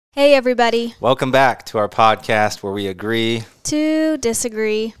Hey, everybody. Welcome back to our podcast where we agree To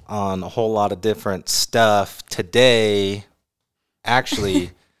disagree. on a whole lot of different stuff. Today,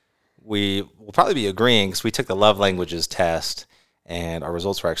 actually, we will probably be agreeing because we took the love languages test and our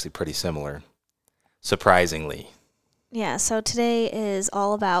results were actually pretty similar, surprisingly. Yeah, so today is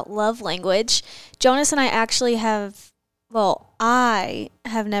all about love language. Jonas and I actually I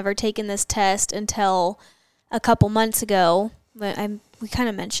have never taken this test until a couple months ago. We kind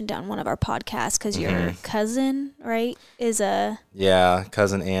of mentioned it on one of our podcasts because your cousin, right, is a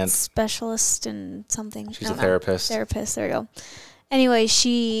cousin aunt. specialist in something. She's a therapist. Therapist, there you go. Anyway,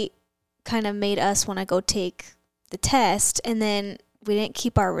 she kind of made us want to go take the test, and then we didn't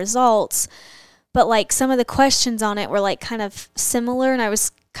keep our results. But, like, some of the questions on it were, like, kind of similar, and I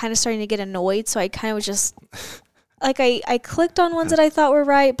was kind of starting to get annoyed, so I kind of was just, like, I clicked on ones that I thought were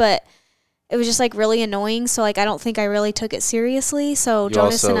right, but it was just, like, really annoying, so, like, I don't think I really took it seriously. So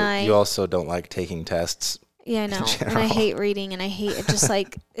Jonas and I... You also don't like taking tests. Yeah, I know, and I hate reading, and I hate it. Just,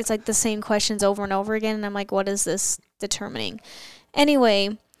 like, it's, like, the same questions over and over again, and I'm like, what is this determining?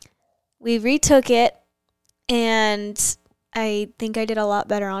 Anyway, we retook it, and I think I did a lot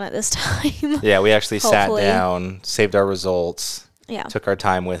better on it this time. Yeah, we actually sat Hopefully. down, saved our results, took our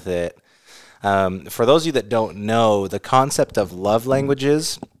time with it. For those of you that don't know, the concept of love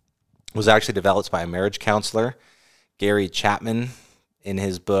languages was actually developed by a marriage counselor, Gary Chapman, in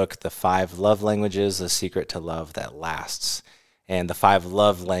his book, The 5 Love Languages, The Secret to Love That Lasts. And the 5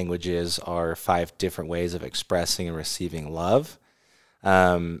 love languages are 5 different ways of expressing and receiving love.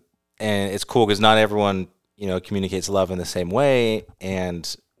 And it's cool because not everyone communicates love in the same way,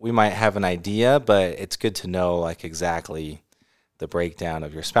 and we might have an idea, but it's good to know like exactly the breakdown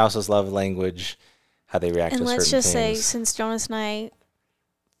of your spouse's love language, how they react to certain things. And let's just say, since Jonas and I,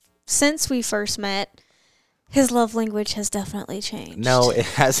 since we first met, his love language has definitely changed. No, it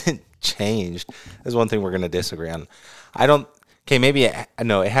hasn't changed. There's one thing we're going to disagree on.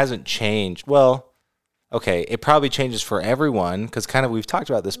 It hasn't changed. Well, okay, it probably changes for everyone because kind of we've talked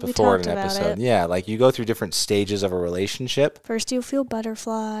about this before in an episode. Yeah, like you go through different stages of a relationship. First you feel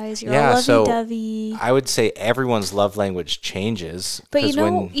butterflies, you're all lovey-dovey. I would say everyone's love language changes. But you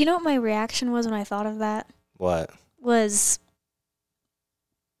know what my reaction was when I thought of that? What?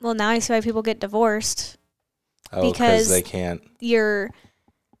 Now I see why people get divorced. Oh, because they can't. Your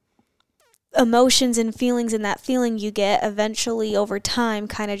emotions and feelings and that feeling you get eventually over time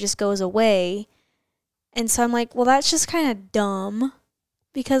kind of just goes away. And so I'm like, well, that's just kind of dumb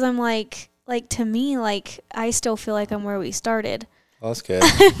because I'm like to me, like, I still feel like I'm where we started. Well, that's good.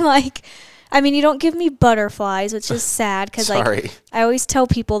 You don't give me butterflies, which is sad because, like, I always tell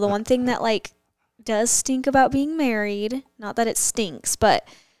people the one thing that, like, does stink about being married, not that it stinks, but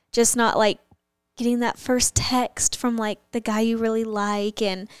just not, like, getting that first text from, like, the guy you really like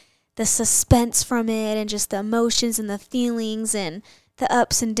and the suspense from it and just the emotions and the feelings and the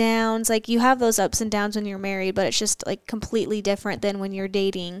ups and downs. Like, you have those ups and downs when you're married, but it's just, like, completely different than when you're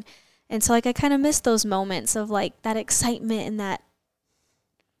dating. And so, like, I kind of miss those moments of, like, that excitement and that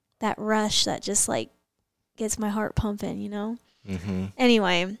rush that just, like, gets my heart pumping, you know? Mm-hmm.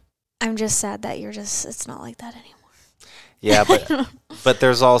 Anyway, I'm just sad that it's not like that anymore. Yeah, but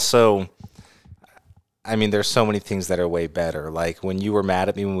there's also, there's so many things that are way better. Like, when you were mad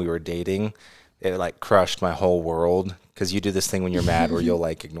at me when we were dating, it, like, crushed my whole world. Because you do this thing when you're mad where you'll,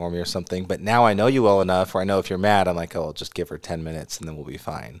 like, ignore me or something. But now I know you well enough where I know if you're mad, I'm like, oh, I'll just give her 10 minutes and then we'll be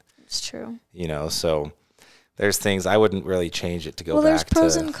fine. It's true. So there's things I wouldn't really change it to go back to. Well, there's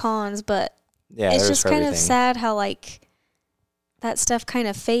pros and cons, but it's just kind of sad how, like, that stuff kind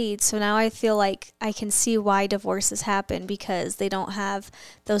of fades. So now I feel like I can see why divorces happen because they don't have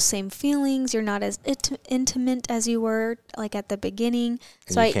those same feelings. You're not as intimate as you were, like, at the beginning.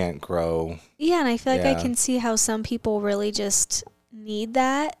 And so you can't grow. Yeah, and I feel like I can see how some people really just need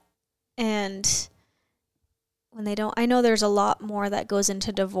that. And when they don't, I know there's a lot more that goes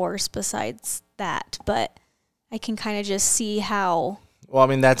into divorce besides that, but I can kind of just see how... Well,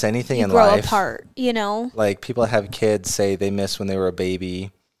 that's anything in grow life. Apart, you know? Like, people that have kids say they miss when they were a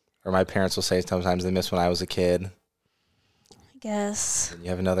baby, or my parents will say sometimes they miss when I was a kid. I guess. And you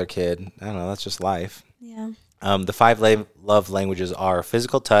have another kid. I don't know, that's just life. Yeah. The 5 love languages are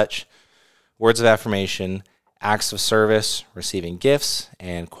physical touch, words of affirmation, acts of service, receiving gifts,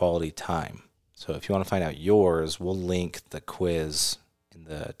 and quality time. So if you want to find out yours, we'll link the quiz in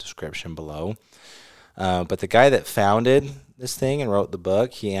the description below. But the guy that founded this thing and wrote the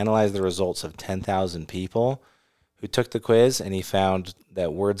book, he analyzed the results of 10,000 people who took the quiz, and he found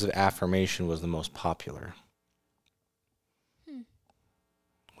that words of affirmation was the most popular,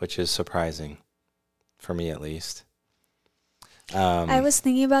 which is surprising, for me at least. I was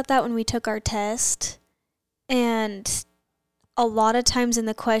thinking about that when we took our test, and a lot of times in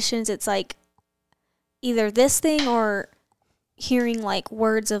the questions, it's like either this thing or hearing like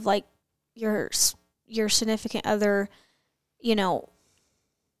words of like your significant other, you know,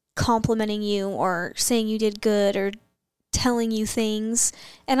 complimenting you or saying you did good or telling you things.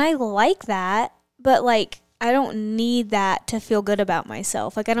 And I like that, but like I don't need that to feel good about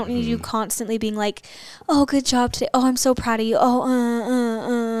myself. Like I don't need you constantly being like, "Oh, good job today. Oh, I'm so proud of you.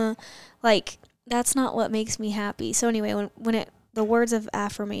 Oh, like that's not what makes me happy." So anyway, when the words of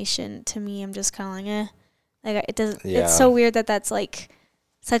affirmation to me, I'm just kind of like, like it doesn't. Yeah. It's so weird that that's like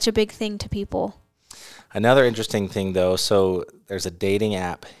such a big thing to people. Another interesting thing though, so there's a dating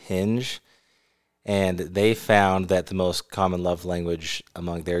app, Hinge, and they found that the most common love language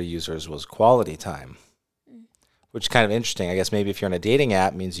among their users was quality time. Which is kind of interesting. I guess maybe if you're on a dating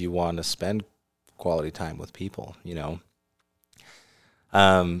app, means you want to spend quality time with people, you know.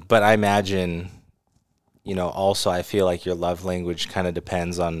 But I imagine, you know, also I feel like your love language kind of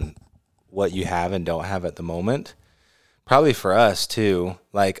depends on what you have and don't have at the moment. Probably for us too.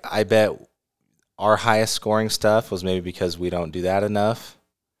 Like I bet our highest scoring stuff was maybe because we don't do that enough.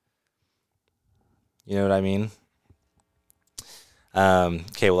 You know what I mean?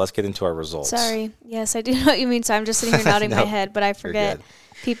 Okay, well, let's get into our results. Sorry. Yes, I do know what you mean. So I'm just sitting here nodding my head, but I forget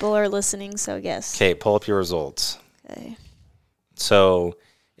people are listening, so yes. Okay, pull up your results. Okay. So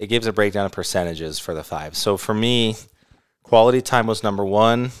it gives a breakdown of percentages for the 5. So for me, quality time was number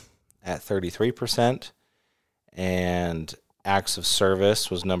 1 at 33%, and acts of service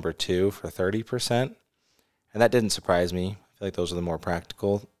was number 2 for 30%. And that didn't surprise me. I feel like those are the more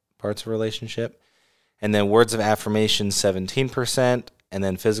practical parts of a relationship. And then words of affirmation, 17%, and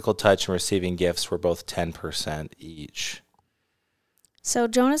then physical touch and receiving gifts were both 10% each. So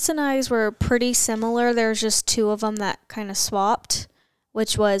Jonas and I's were pretty similar. There's just 2 of them that kind of swapped,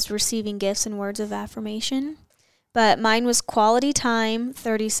 which was receiving gifts and words of affirmation. But mine was quality time,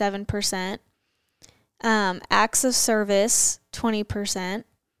 37%, acts of service, 20%,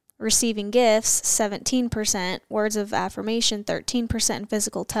 receiving gifts, 17%, words of affirmation, 13%, and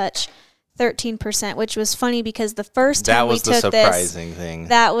physical touch, 13%, which was funny because the first time we took this, that was the surprising thing.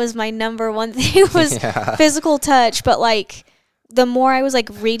 That was my number one thing was physical touch. But like the more I was like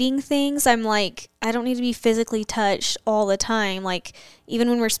reading things, I'm like, I don't need to be physically touched all the time. Like even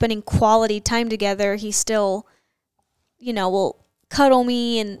when we're spending quality time together, he still, you know, will cuddle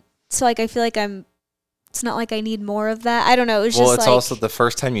me. And so like I feel like it's not like I need more of that. I don't know. It was just it's also the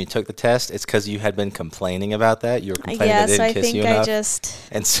first time you took the test, it's because you had been complaining about that. You were complaining that they didn't kiss you enough.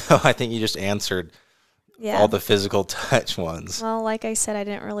 And so I think you just answered all the physical touch ones. Well, like I said, I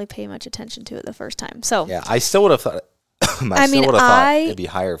didn't really pay much attention to it the first time. So yeah, I still would have thought thought it'd be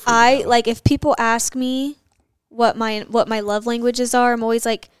higher for you. Like if people ask me what my love languages are, I'm always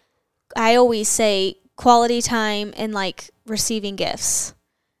like, I always say quality time and like receiving gifts.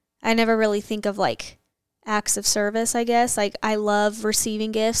 I never really think of like acts of service, I guess. Like I love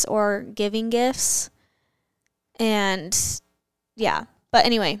receiving gifts or giving gifts. And yeah. But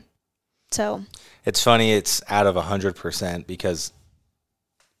anyway, so it's funny, it's out of 100% because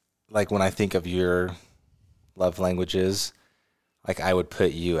like when I think of your love languages, like I would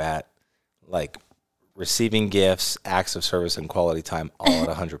put you at like receiving gifts, acts of service, and quality time all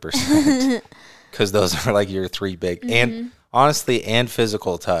at 100%. Because those are like your 3 big and honestly, and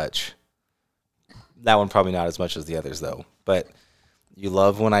physical touch. That one probably not as much as the others, though. But you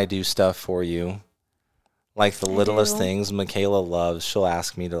love when I do stuff for you. Like the littlest things Michaela loves. She'll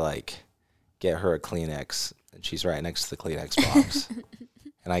ask me to, like, get her a Kleenex. And she's right next to the Kleenex box.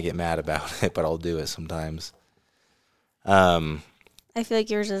 And I get mad about it, but I'll do it sometimes. I feel like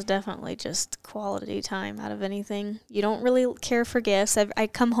yours is definitely just quality time out of anything. You don't really care for gifts. I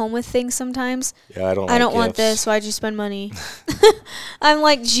come home with things sometimes. Yeah, I don't want this. Why'd you spend money? I'm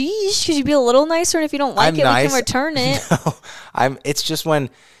like, geez, could you be a little nicer? And if you don't like we can return it. No, it's just when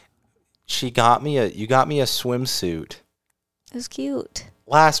you got me a swimsuit. It was cute.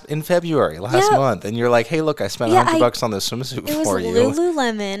 In February, last month, and you're like, "Hey, look, I spent $100 on this swimsuit for you." It was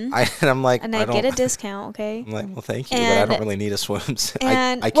Lululemon. And I'm like, and I get a discount, okay? I'm like, well, thank you, but I don't really need a swimsuit.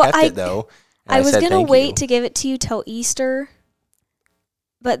 I kept it though. I was gonna wait to give it to you till Easter,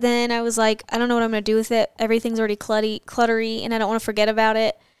 but then I was like, I don't know what I'm gonna do with it. Everything's already cluttery, and I don't want to forget about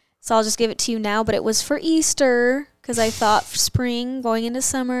it, so I'll just give it to you now. But it was for Easter. Because I thought for spring, going into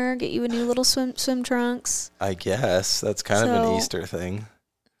summer, get you a new little swim trunks. I guess. That's kind of an Easter thing.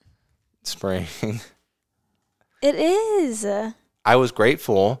 Spring. It is. I was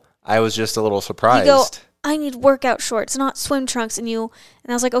grateful. I was just a little surprised. I need workout shorts, not swim trunks. And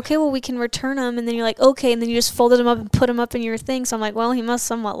I was like, okay, well, we can return them. And then you're like, okay. And then you just folded them up and put them up in your thing. So I'm like, well, he must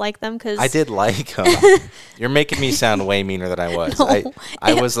somewhat like them because I did like them. You're making me sound way meaner than I was. No,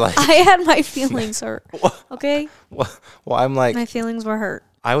 I was like, I had my feelings hurt. Okay. Well, I'm like, my feelings were hurt.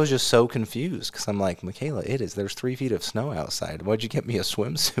 I was just so confused because I'm like, Michaela, there's 3 feet of snow outside. Why'd you get me a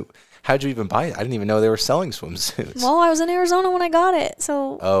swimsuit? How'd you even buy it? I didn't even know they were selling swimsuits. Well, I was in Arizona when I got it,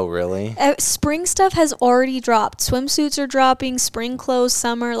 so. Oh, really? Spring stuff has already dropped. Swimsuits are dropping. Spring clothes,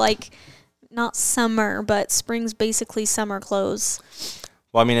 summer, not summer, but spring's basically summer clothes.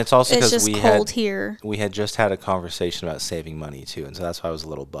 Well, I mean, it's also because we had just had a conversation about saving money too, and so that's why I was a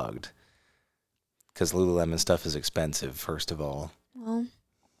little bugged. Because Lululemon stuff is expensive, first of all. Well.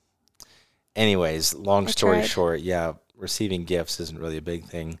 Anyways, long story short, yeah, receiving gifts isn't really a big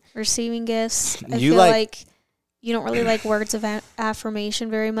thing. Receiving gifts, I feel like you don't really like words of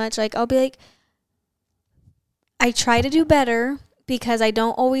affirmation very much. Like, I'll be like, I try to do better because I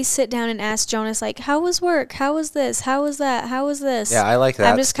don't always sit down and ask Jonas, like, how was work? How was this? How was that? How was this? Yeah, I like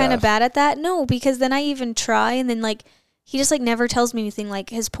that. I'm just kind of bad at that. No, because then I even try and then, like, he just, like, never tells me anything.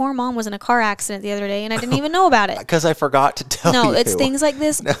 Like, his poor mom was in a car accident the other day, and I didn't even know about it. Because I forgot to tell you. No, it's things like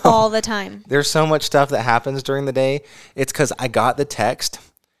this all the time. There's so much stuff that happens during the day. It's because I got the text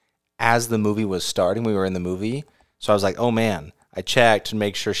as the movie was starting. We were in the movie. So I was like, oh, man. I checked to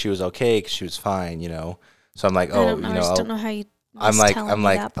make sure she was okay because she was fine, So I'm like, I just don't know how you I'm like,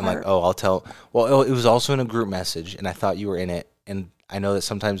 oh, I'll tell. Well, it was also in a group message, and I thought you were in it. And I know that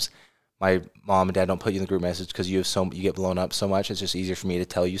sometimes my mom and dad don't put you in the group message because you get blown up so much. It's just easier for me to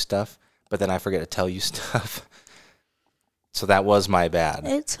tell you stuff, but then I forget to tell you stuff. So that was my bad.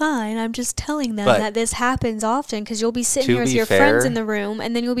 It's fine. I'm just telling them that this happens often because you'll be sitting here with your friends in the room,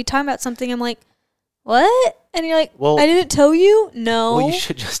 and then you'll be talking about something. I'm like, what? And you're like, well, I didn't tell you? No. Well, you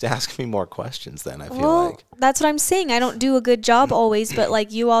should just ask me more questions then, I feel like. That's what I'm saying. I don't do a good job always, but,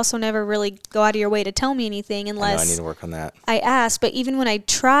 like, you also never really go out of your way to tell me anything unless I need to work on that. I ask. But even when I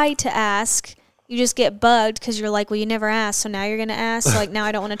try to ask, you just get bugged because you're like, well, you never asked, so now you're going to ask. So, like, now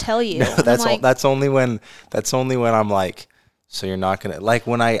I don't want to tell you. No, that's only when I'm like, so you're not going to, like,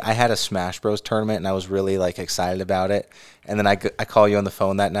 when I had a Smash Bros tournament and I was really, like, excited about it, and then I call you on the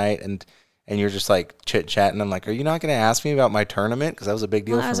phone that night, and you're just, like, chit-chatting. I'm like, are you not going to ask me about my tournament? Because that was a big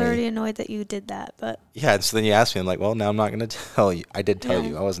deal for me. I was already annoyed that you did that, but. Yeah, and so then you asked me. I'm like, well, now I'm not going to tell you. I did tell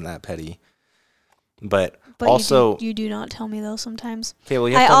you. I wasn't that petty. But also. You do not tell me, though, sometimes. Okay, well,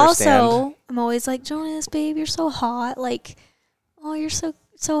 you have to understand. I'm always like, Jonas, babe, you're so hot. Like, oh, you're so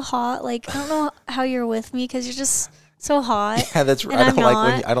hot. Like, I don't know how you're with me because you're just so hot. Yeah, that's right.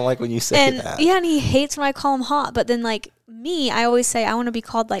 I don't like when you say that. Yeah, and he hates when I call him hot. But then, like, me, I always say I want to be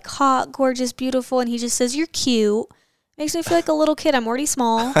called, like, hot, gorgeous, beautiful, and he just says, you're cute. Makes me feel like a little kid. I'm already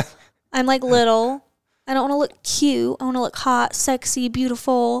small. I'm, like, little. I don't want to look cute. I want to look hot, sexy,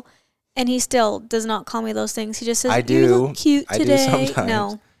 beautiful, and he still does not call me those things. He just says, you look cute today. I do sometimes.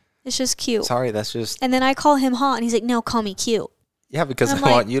 No, it's just cute. Sorry, that's just. And then I call him hot, and he's like, no, call me cute. Yeah, because I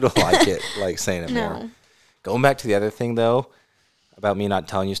want you to like it, like saying it more. Going back to the other thing, though, about me not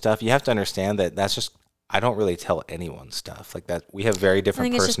telling you stuff, you have to understand that that's just, I don't really tell anyone stuff like that. We have very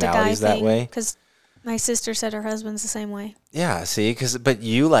different personalities that way. Because my sister said her husband's the same way. Yeah, see, but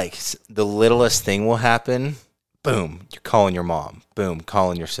you, like, the littlest thing will happen, boom, you're calling your mom, boom,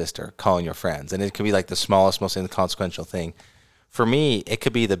 calling your sister, calling your friends. And it could be like the smallest, most inconsequential thing. For me, it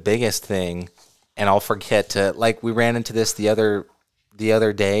could be the biggest thing, and I'll forget to, like, we ran into this the other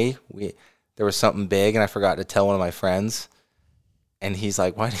day. There was something big, and I forgot to tell one of my friends. And he's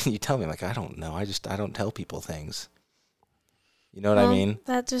like, why didn't you tell me? I'm like, I don't know. I don't tell people things. You know what I mean?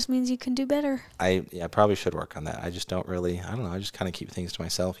 That just means you can do better. I probably should work on that. I just don't really, I don't know. I just kind of keep things to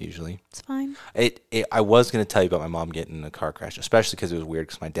myself usually. It's fine. I was going to tell you about my mom getting in a car crash, especially because it was weird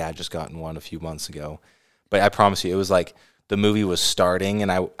because my dad just got in one a few months ago. But I promise you, it was like the movie was starting,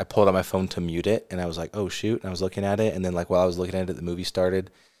 and I pulled out my phone to mute it, and I was like, oh, shoot. And I was looking at it, and then, like, while I was looking at it, the movie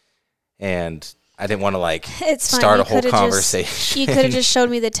started. And I didn't want to, like, start a whole conversation. You could have just showed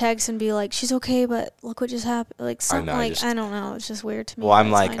me the text and be like, she's okay, but look what just happened. Like, something I don't know. It's just weird to me. Well,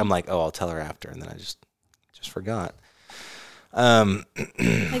 I'm like, oh, I'll tell her after. And then I just forgot. Like,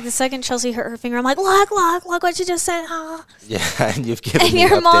 the second Chelsea hurt her finger, I'm like, look what she just said. Huh? Yeah, and you've given and me your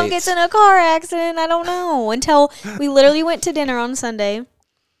updates. Mom gets in a car accident. I don't know. Until we literally went to dinner on Sunday.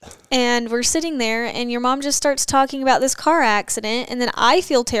 And we're sitting there, and your mom just starts talking about this car accident, and then I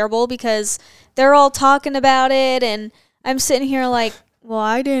feel terrible because they're all talking about it, and I'm sitting here like, well,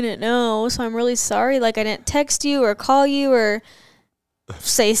 I didn't know, so I'm really sorry. Like, I didn't text you or call you or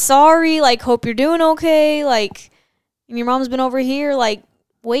say sorry. Like, hope you're doing okay. Like, and your mom's been over here, like,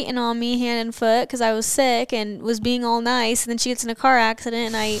 waiting on me hand and foot because I was sick and was being all nice. And then she gets in a car accident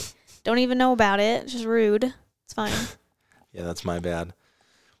and I don't even know about it. It's just rude. It's fine. Yeah, that's my bad.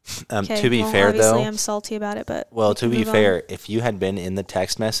 To be fair, obviously though. I'm salty about it, but. Well, to be fair, if you had been in the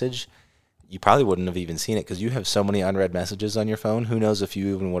text message, you probably wouldn't have even seen it because you have so many unread messages on your phone. Who knows if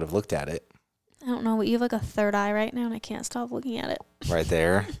you even would have looked at it? I don't know, but you have like a third eye right now and I can't stop looking at it. Right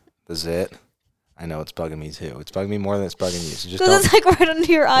there. The zit. I know it's bugging me too. It's bugging me more than it's bugging you. So just it's like right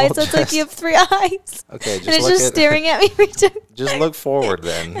under your eyes. Well, so it's like you have 3 eyes. Okay, just and it's just staring at me. Just look forward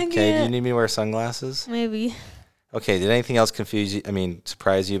then. Okay, do you need me to wear sunglasses? Maybe. Okay, did anything else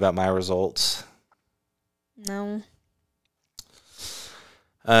surprise you about my results? No.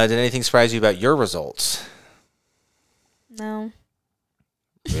 Did anything surprise you about your results? No.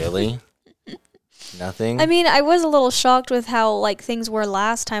 Really? Nothing? I mean, I was a little shocked with how, like, things were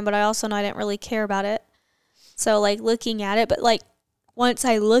last time, but I also know I didn't really care about it. So, like, looking at it, but, like, once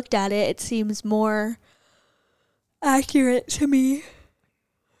I looked at it, it seems more accurate to me.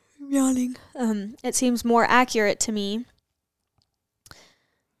 I'm yawning. It seems more accurate to me.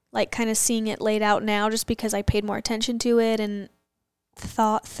 Like, kind of seeing it laid out now just because I paid more attention to it and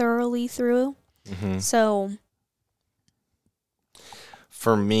thought thoroughly through. Mm-hmm. So.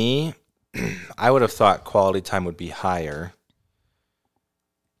 For me, I would have thought quality time would be higher.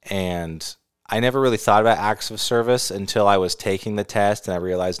 And I never really thought about acts of service until I was taking the test and I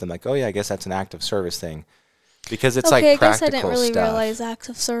realized I'm like, oh yeah, I guess that's an act of service thing. Because it's like practical stuff. I guess I didn't really realize acts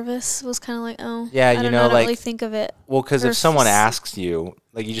of service was kind of like, oh. Yeah, I don't really think of it. Well, because if someone asks you,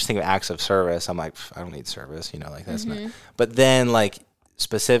 like you just think of acts of service, I'm like, I don't need service, like that's not. But then like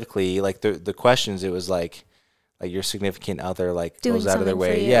specifically, like the questions, it was like your significant other goes out of their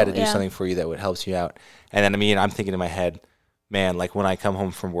way, to do something for you that would help you out. And then I'm thinking in my head, man, like when I come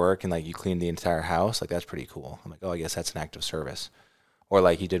home from work and like you clean the entire house, like that's pretty cool. I'm like, oh, I guess that's an act of service. Or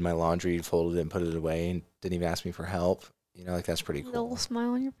like you did my laundry, you folded it and put it away and didn't even ask me for help. Like that's pretty cool. A little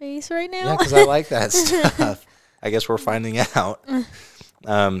smile on your face right now. Yeah, because I like that stuff. I guess we're finding out.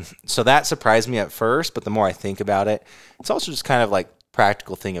 So that surprised me at first, but the more I think about it, it's also just kind of like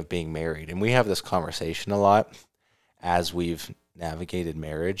practical thing of being married. And we have this conversation a lot as we've navigated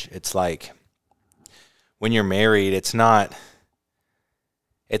marriage. It's like when you're married, it's not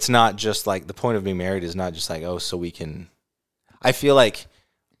just like the point of being married is not just like, oh, so we can. I feel like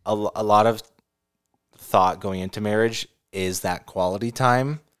a lot of thought going into marriage is that quality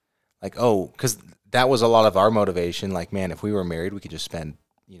time. Like, oh, because that was a lot of our motivation. Like, man, if we were married, we could just spend,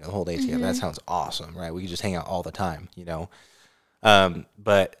 the whole day together. That sounds awesome, right? We could just hang out all the time,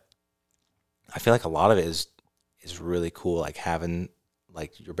 But I feel like a lot of it is really cool, like having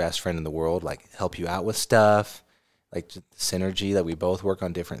like your best friend in the world, like help you out with stuff, like the synergy that we both work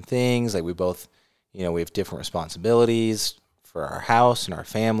on different things. Like we both, we have different responsibilities for our house and our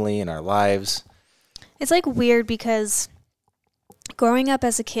family and our lives. It's like weird because growing up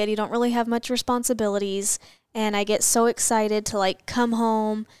as a kid, you don't really have much responsibilities. And I get so excited to like come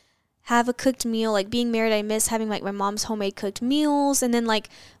home, have a cooked meal. Like being married, I miss having like my mom's homemade cooked meals. And then like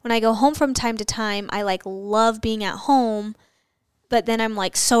when I go home from time to time, I like love being at home. But then I'm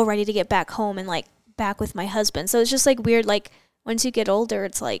like so ready to get back home and like back with my husband. So it's just like weird. Like once you get older,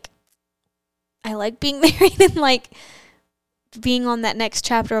 it's like I like being married and like being on that next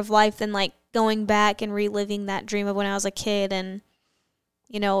chapter of life than like going back and reliving that dream of when I was a kid. And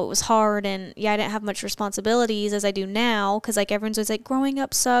it was hard, and I didn't have much responsibilities as I do now, because like everyone's always like, growing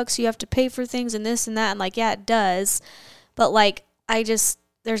up sucks, you have to pay for things and this and that, and like, yeah, it does, but like there's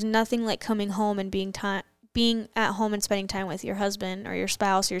nothing like coming home and being at home and spending time with your husband or your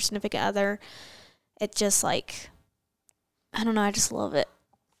spouse or your significant other. It just like, I don't know, I just love it.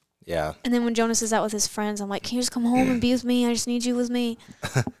 Yeah. And then when Jonas is out with his friends, I'm like, can you just come home and be with me? I just need you with me.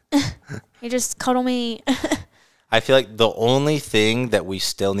 You just cuddle me. I feel like the only thing that we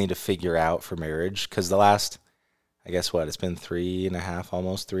still need to figure out for marriage, because the last, I guess it's been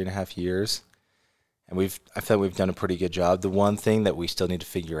almost 3.5 years, and I feel like we've done a pretty good job. The one thing that we still need to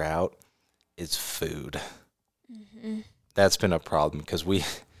figure out is food. Mm-hmm. That's been a problem because we've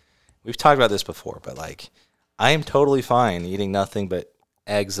talked about this before, but like I am totally fine eating nothing but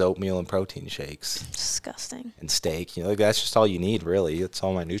eggs, oatmeal, and protein shakes. Disgusting. And steak. That's just all you need, really. It's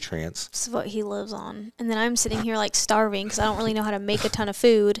all my nutrients. This is what he lives on. And then I'm sitting here, like, starving because I don't really know how to make a ton of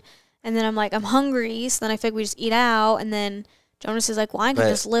food. And then I'm like, I'm hungry. So then I figure we just eat out. And then Jonas is like, well, I can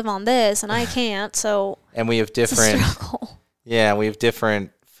just live on this. And I can't. So and we have different. It's a struggle. Yeah, we have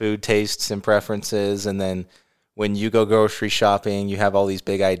different food tastes and preferences. And then when you go grocery shopping, you have all these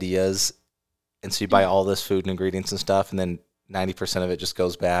big ideas. And so you buy all this food and ingredients and stuff. And then 90% of it just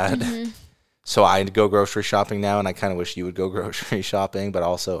goes bad. Mm-hmm. So I go grocery shopping now, and I kind of wish you would go grocery shopping, but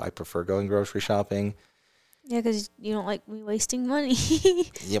also I prefer going grocery shopping. Yeah, because you don't like me wasting money.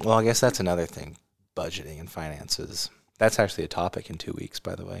 Yeah, well, I guess that's another thing, budgeting and finances. That's actually a topic in 2 weeks,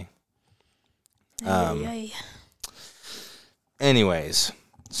 by the way. Anyways,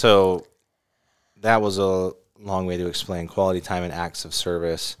 so that was a long way to explain quality time and acts of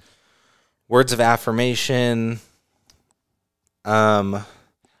service. Words of affirmation.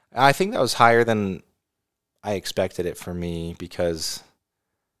 I think that was higher than I expected it for me because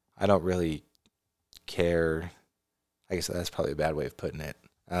I don't really care. I guess that's probably a bad way of putting it.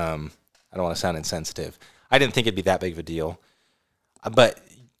 I don't want to sound insensitive. I didn't think it'd be that big of a deal. But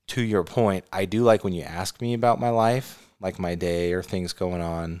to your point, I do like when you ask me about my life, like my day or things going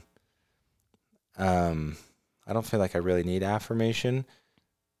on. I don't feel like I really need affirmation.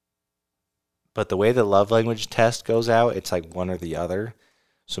 But the way the love language test goes out, it's like one or the other.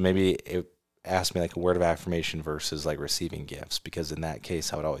 So maybe it asked me like a word of affirmation versus like receiving gifts, because in that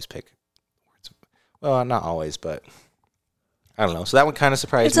case, I would always pick words. Well, not always, but I don't know. So that one kind of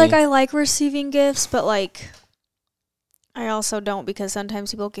surprised me. It's like I like receiving gifts, but like I also don't, because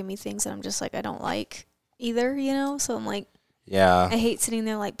sometimes people give me things that I'm just like I don't like either, you know? So I'm like, yeah. I hate sitting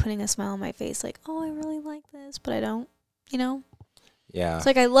there like putting a smile on my face like, oh, I really like this, but I don't, you know? Yeah. It's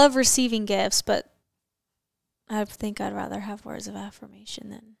like I love receiving gifts, but I think I'd rather have words of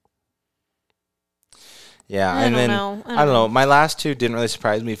affirmation than. Yeah, I don't know. My last two didn't really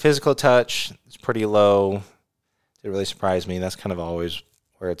surprise me. Physical touch is pretty low. Didn't really surprise me. That's kind of always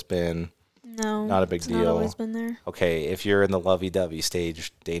where it's been. No, not a big deal. Not always been there. Okay, if you're in the lovey-dovey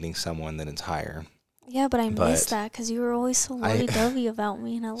stage dating someone, then it's higher. Yeah, but I missed that because you were always so lovey-dovey about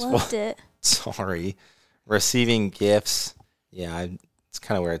me, and I loved it. Sorry. Receiving gifts, yeah, it's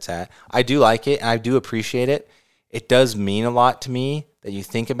kind of where it's at. I do like it, and I do appreciate it. It does mean a lot to me that you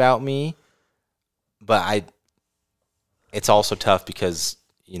think about me, but it's also tough because,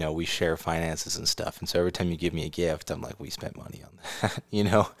 you know, we share finances and stuff, and so every time you give me a gift, I'm like, we spent money on that, you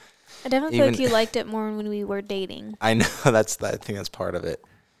know? I definitely feel like you liked it more when we were dating. I know, I think that's part of it.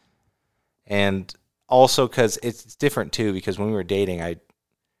 And also because it's different, too, because when we were dating, I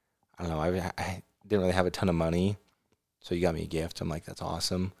don't know, I didn't really have a ton of money, so you got me a gift. I'm like, that's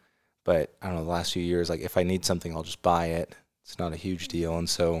awesome. But I don't know, the last few years, like if I need something, I'll just buy it. It's not a huge deal. And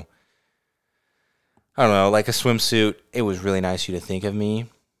so, I don't know, like a swimsuit, it was really nice of you to think of me.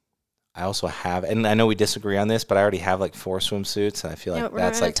 I also have, and I know we disagree on this, but I already have like 4 swimsuits, and I feel like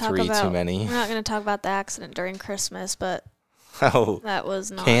that's like 3 too many. We're not going to talk about the accident during Christmas, but that was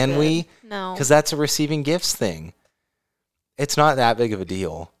not Can good. we? No. Because that's a receiving gifts thing. It's not that big of a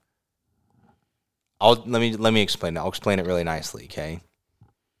deal. Let me explain it. I'll explain it really nicely, okay?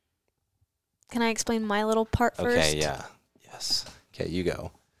 Can I explain my little part first? Okay, yeah. Yes. Okay, you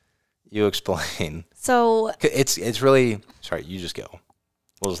go. You explain. So it's really, sorry, you just go.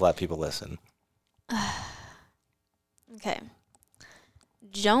 We'll just let people listen. Okay.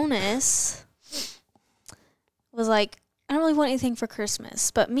 Jonas was like, I don't really want anything for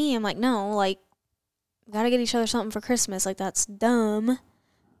Christmas. But me, I'm like, no, like, we gotta get each other something for Christmas. Like, that's dumb.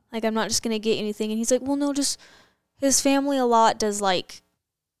 Like, I'm not just gonna get anything. And he's like, well, no, just, his family a lot does, like,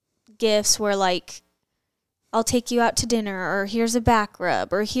 gifts where, like, I'll take you out to dinner, or here's a back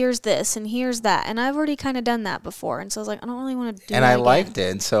rub, or here's this, and here's that. And I've already kind of done that before. And so I was like, I don't really want to do that. And I liked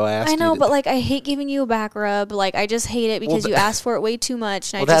it, so I asked you. I know, but like, I hate giving you a back rub. Like, I just hate it because you asked for it way too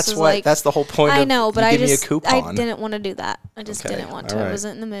much. And that's the whole point. I know, but I didn't want to do that. I just didn't want to. Right. I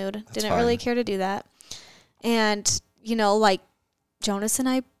wasn't in the mood. Didn't really care to do that. And, you know, like, Jonas and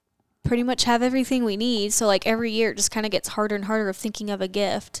I pretty much have everything we need. So, like, every year it just kind of gets harder and harder of thinking of a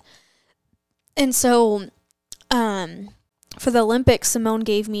gift. And so, for the Olympics, Simone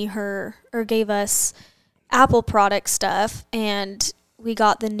gave us Apple product stuff, and we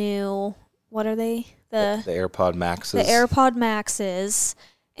got the new, what are they? The AirPod Maxes. The AirPod Maxes,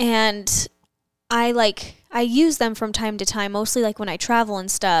 and I use them from time to time, mostly like when I travel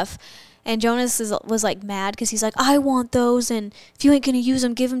and stuff. And Jonas was like mad because he's like, I want those, and if you ain't gonna use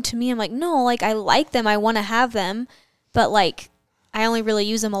them, give them to me. I'm like, no, like I like them, I want to have them, but like I only really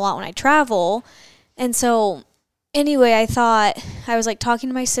use them a lot when I travel. And so anyway, I was like talking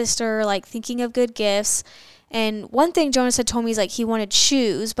to my sister, like thinking of good gifts. And one thing Jonas had told me is like he wanted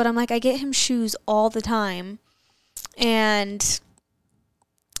shoes, but I'm like, I get him shoes all the time. And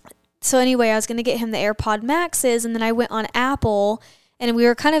so anyway, I was going to get him the AirPod Maxes, and then I went on Apple, and we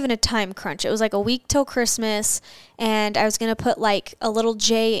were kind of in a time crunch. It was like a week till Christmas, and I was going to put like a little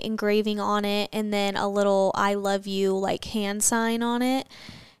J engraving on it and then a little I love you like hand sign on it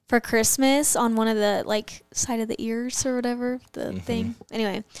for Christmas on one of the, like, side of the ears or whatever, the thing.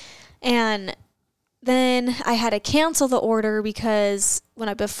 Anyway, and then I had to cancel the order because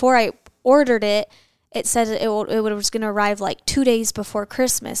before I ordered it, it said it was going to arrive like 2 days before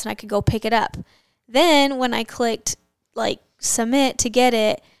Christmas and I could go pick it up. Then when I clicked like submit to get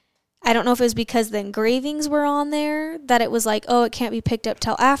it, I don't know if it was because the engravings were on there that it was like, oh, it can't be picked up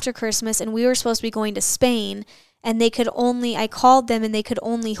till after Christmas. And we were supposed to be going to Spain and I called them and they could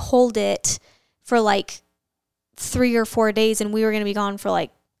only hold it for like 3 or 4 days and we were going to be gone for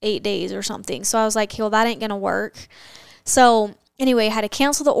like 8 days or something. So I was like, well, that ain't going to work. So anyway, I had to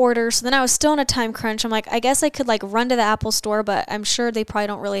cancel the order. So then I was still in a time crunch. I'm like, I guess I could like run to the Apple store, but I'm sure they probably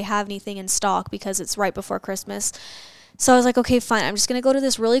don't really have anything in stock because it's right before Christmas. So I was like, okay, fine. I'm just going to go to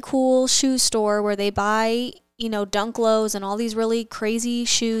this really cool shoe store where they buy, Dunk Lows and all these really crazy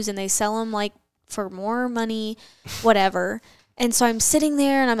shoes and they sell them like for more money, whatever. And so I'm sitting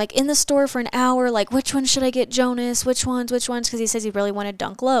there and I'm like in the store for an hour, like, which one should I get, Jonas? Which ones? Because he says he really wanted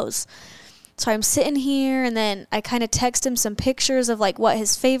Dunk Lows. So I'm sitting here and then I kind of text him some pictures of like what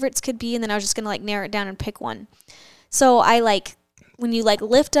his favorites could be. And then I was just going to like narrow it down and pick one. So when you like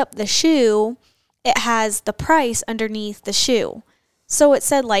lift up the shoe, it has the price underneath the shoe. So it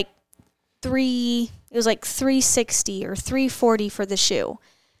said like $360 or $340 for the shoe,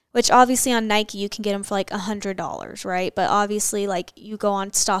 which obviously on Nike you can get them for like $100, right? But obviously like you go on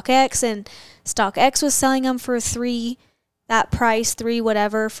StockX and StockX was selling them for $3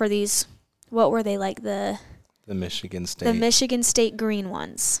 whatever for these. What were they, like the Michigan State? The Michigan State green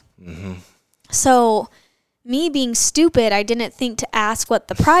ones. Mm-hmm. So me being stupid, I didn't think to ask what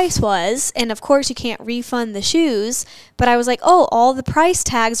the price was. And, of course, you can't refund the shoes. But I was like, oh, all the price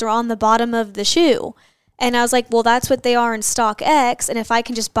tags are on the bottom of the shoe. And I was like, well, that's what they are in StockX. And if I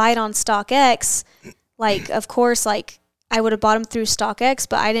can just buy it on StockX, like, of course, like, I would have bought them through StockX,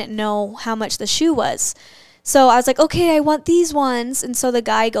 but I didn't know how much the shoe was. So I was like, okay, I want these ones. And so the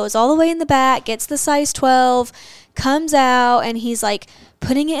guy goes all the way in the back, gets the size 12, comes out, and he's like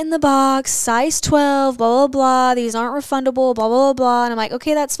putting it in the box, size 12, blah, blah, blah. These aren't refundable, blah, blah, blah. And I'm like,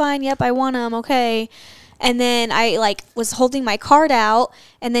 okay, that's fine. Yep, I want them. Okay. And then I like was holding my card out,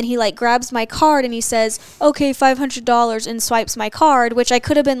 and then he like grabs my card and he says, okay, $500, and swipes my card, which I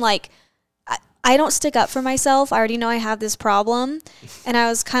could have been like, I don't stick up for myself. I already know I have this problem. And I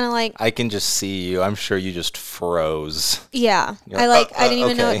was kind of like... I can just see you. I'm sure you just froze. Yeah. I didn't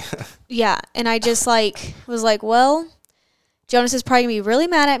even know... Yeah. And I just like was like, well, Jonas is probably going to be really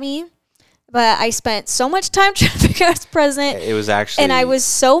mad at me. But I spent so much time trying to figure out his present. It was actually... And I was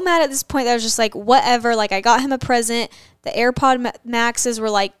so mad at this point that I was just like, whatever. Like, I got him a present. The AirPod Maxes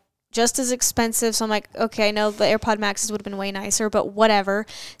were like just as expensive. So I'm like, okay, I know the AirPod Maxes would have been way nicer, but whatever.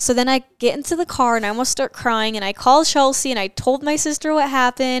 So then I get into the car and I almost start crying, and I called Chelsea and I told my sister what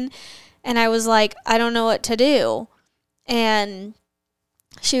happened, and I was like, I don't know what to do. And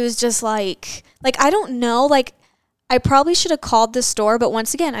she was just like, I don't know, like, I probably should have called the store, but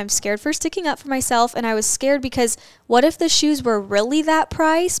once again, I'm scared for sticking up for myself, and I was scared because what if the shoes were really that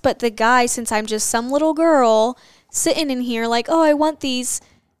price, but the guy, since I'm just some little girl sitting in here like, oh, I want these,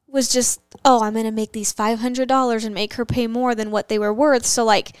 was just, oh, I'm going to make these $500 and make her pay more than what they were worth. So,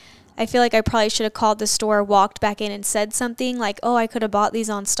 like, I feel like I probably should have called the store, walked back in and said something like, oh, I could have bought these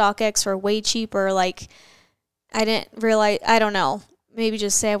on StockX for way cheaper. Like, I didn't realize, I don't know. Maybe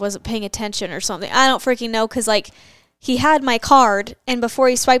just say I wasn't paying attention or something. I don't freaking know, because, like, he had my card, and before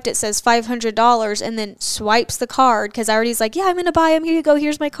he swiped it says $500, and then swipes the card, because I already was like, yeah, I'm going to buy him. Here you go.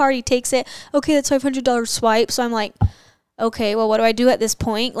 Here's my card. He takes it. Okay, that's $500 swipe. So I'm like, okay, well, what do I do at this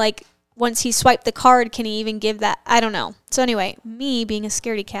point? Like, once he swiped the card, can he even give that? I don't know. So anyway, me being a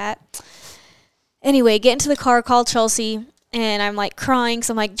scaredy cat. Anyway, get into the car, call Chelsea, and I'm like crying.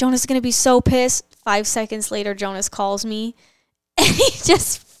 So I'm like, Jonas is going to be so pissed. 5 seconds later, Jonas calls me, and he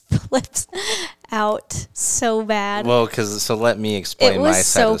just flips out so bad. Well, so let me explain my side of the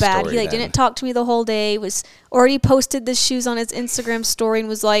story. It was so bad. He didn't talk to me the whole day. Was already posted the shoes on his Instagram story and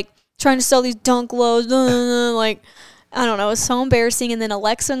was like trying to sell these Dunk Lows. Like, I don't know. It was so embarrassing. And then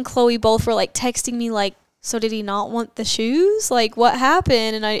Alexa and Chloe both were like texting me like, so did he not want the shoes? Like, what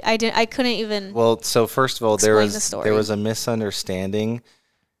happened? And I couldn't even. Well, so first of all, there was a misunderstanding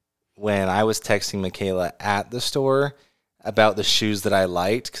when I was texting Michaela at the store about the shoes that I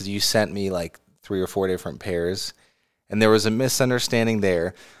liked, because you sent me like 3 or 4 different pairs, and there was a misunderstanding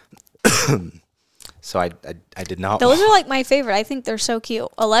there. So I did not. Those are like my favorite. I think they're so cute.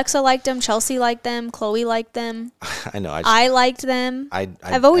 Alexa liked them. Chelsea liked them. Chloe liked them. I know. I liked them.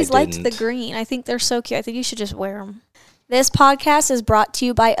 I've always liked the green. I think they're so cute. I think you should just wear them. This podcast is brought to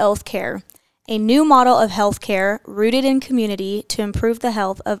you by Oath Care, a new model of healthcare rooted in community to improve the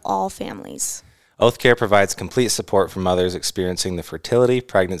health of all families. Oath Care provides complete support for mothers experiencing the fertility,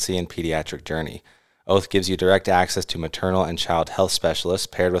 pregnancy, and pediatric journey. Oath gives you direct access to maternal and child health specialists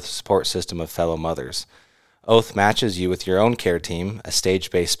paired with a support system of fellow mothers. Oath matches you with your own care team, a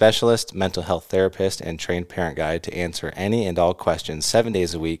stage-based specialist, mental health therapist, and trained parent guide to answer any and all questions 7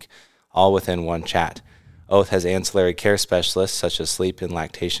 days a week, all within one chat. Oath has ancillary care specialists such as sleep and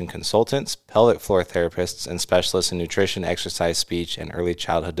lactation consultants, pelvic floor therapists, and specialists in nutrition, exercise, speech, and early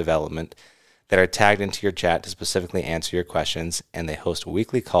childhood development that are tagged into your chat to specifically answer your questions, and they host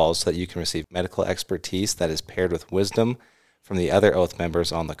weekly calls so that you can receive medical expertise that is paired with wisdom from the other Oath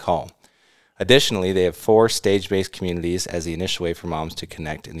members on the call. Additionally, they have 4 stage-based communities as the initial way for moms to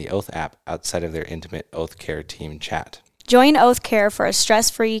connect in the Oath app outside of their intimate Oath Care team chat. Join Oath Care for a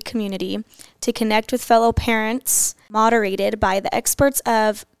stress-free community to connect with fellow parents, moderated by the experts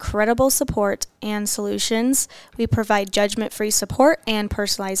of Credible Support and Solutions. We provide judgment-free support and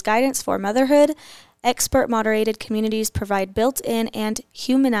personalized guidance for motherhood. Expert-moderated communities provide built-in and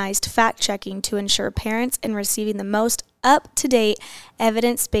humanized fact-checking to ensure parents are receiving the most up-to-date,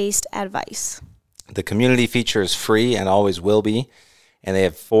 evidence-based advice. The community feature is free and always will be, and they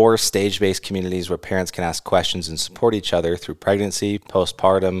have 4 stage-based communities where parents can ask questions and support each other through pregnancy,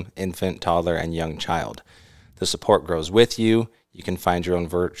 postpartum, infant, toddler, and young child. The support grows with you. You can find your own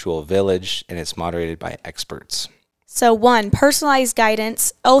virtual village, and it's moderated by experts. So 1, personalized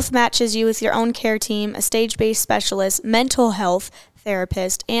guidance. Oath matches you with your own care team, a stage-based specialist, mental health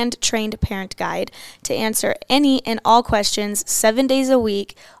therapist, and trained parent guide to answer any and all questions 7 days a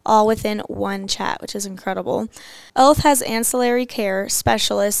week, all within one chat, which is incredible. Oath has ancillary care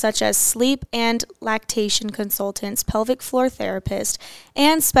specialists such as sleep and lactation consultants, pelvic floor therapist,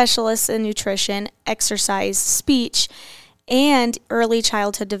 and specialists in nutrition, exercise, speech, and early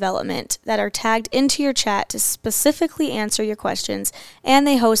childhood development that are tagged into your chat to specifically answer your questions, and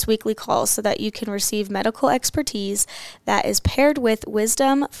they host weekly calls so that you can receive medical expertise that is paired with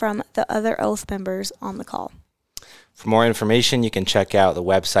wisdom from the other Oath members on the call. For more information, you can check out the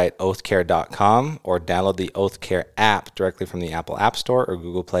website oathcare.com or download the Oath Care app directly from the Apple App Store or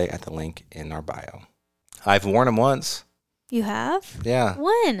Google Play at the link in our bio. I've worn them once. You have? Yeah.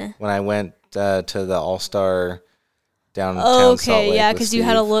 When? When I went to the All-Star downtown Salt Lake. Yeah, because you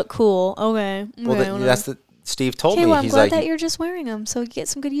had to look cool. Okay. Well, that's the Steve told me. Well, I'm he's glad like, that you're just wearing them, so you get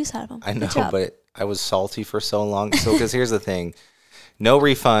some good use out of them. I know, but I was salty for so long. So, because here's the thing: no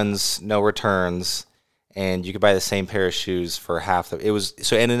refunds, no returns, and you could buy the same pair of shoes for half the. It was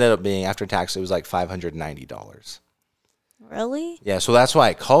so it ended up being after tax. It was like $590. Really? Yeah. So that's why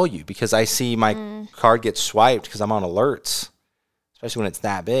I call you, because I see my card get swiped because I'm on alerts, especially when it's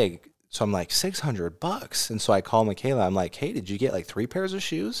that big. So I'm like, $600. And so I call Michaela. I'm like, hey, did you get like 3 pairs of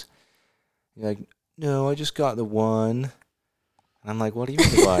shoes? You're like, no, I just got the one. And I'm like, what do you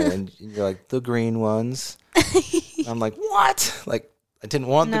mean one? And you're like, the green ones. And I'm like, what? Like, I didn't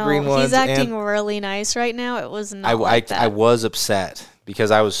want the green ones. He's acting really nice right now. It was not like that. I was upset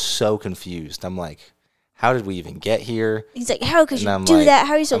because I was so confused. I'm like, how did we even get here? He's like, how could you do that?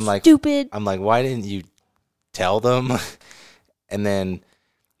 How are you so stupid? I'm like, why didn't you tell them? And then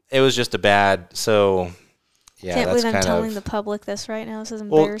it was just a bad, so yeah. Can't believe I'm telling the public this right now. This is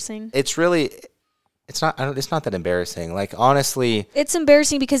embarrassing. Well, it's not that embarrassing. Like, honestly, it's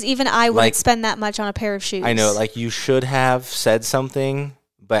embarrassing because even I wouldn't spend that much on a pair of shoes. I know, like, you should have said something,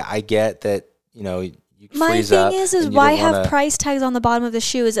 but I get that, you know, you freeze up. My thing is why have price tags on the bottom of the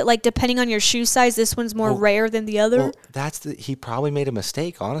shoe? Is it like depending on your shoe size, this one's more rare than the other? Well, he probably made a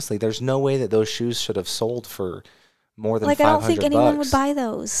mistake. Honestly, there's no way that those shoes should have sold for more than $500. I don't think anyone would buy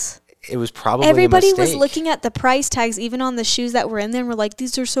those. It was probably everybody was looking at the price tags, even on the shoes that were in there, and were like,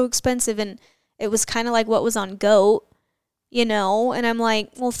 these are so expensive. And it was kind of like what was on GOAT, you know? And I'm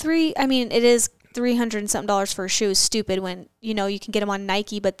like, well, it is $300 and something for a shoe is stupid when, you know, you can get them on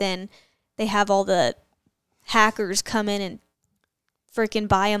Nike, but then they have all the hackers come in and freaking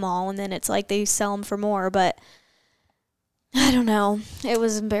buy them all. And then it's like they sell them for more. But I don't know. It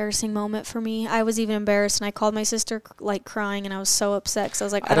was an embarrassing moment for me. I was even embarrassed, and I called my sister like crying, and I was so upset because I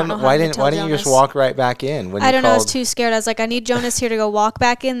was like, I don't know why didn't you just walk right back in? I don't know. I was too scared. I was like, I need Jonas here to go walk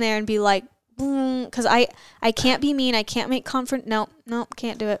back in there and be like, because I can't be mean. I can't make Nope,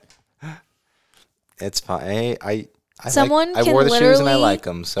 can't do it. It's fine. I wore the shoes and I like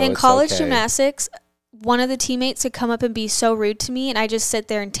them. So in college gymnastics, one of the teammates would come up and be so rude to me, and I just sit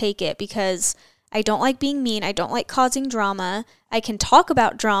there and take it because I don't like being mean. I don't like causing drama. I can talk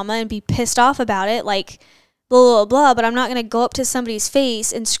about drama and be pissed off about it, blah, blah, blah, but I'm not going to go up to somebody's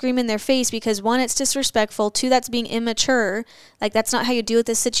face and scream in their face because, one, it's disrespectful. Two, that's being immature. Like, that's not how you deal with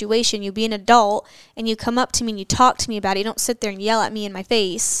this situation. You be an adult and you come up to me and you talk to me about it. You don't sit there and yell at me in my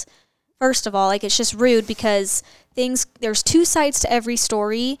face. First of all, like, it's just rude because there's two sides to every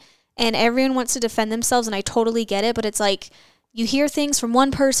story and everyone wants to defend themselves, and I totally get it, but it's like you hear things from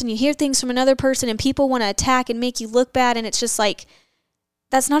one person, you hear things from another person, and people want to attack and make you look bad, and it's just like,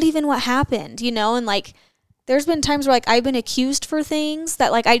 that's not even what happened, you know? And like, there's been times where like I've been accused for things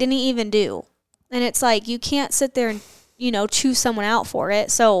that like I didn't even do. And it's like, you can't sit there and, you know, choose someone out for it.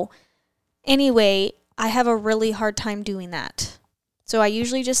 So anyway, I have a really hard time doing that. So I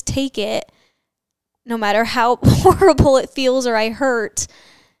usually just take it no matter how horrible it feels or I hurt,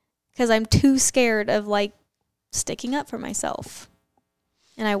 because I'm too scared of like sticking up for myself.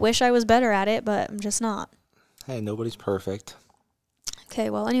 And I wish I was better at it, but I'm just not. Hey, nobody's perfect. Okay,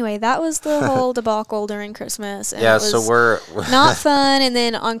 well, anyway, that was the whole debacle during Christmas. And yeah, it was so we're not fun. And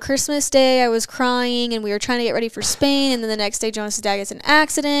then on Christmas Day, I was crying, and we were trying to get ready for Spain. And then the next day, Jonas' dad gets in an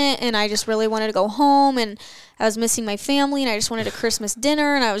accident, and I just really wanted to go home. And I was missing my family, and I just wanted a Christmas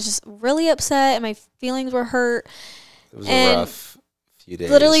dinner. And I was just really upset, and my feelings were hurt. It was a rough few days.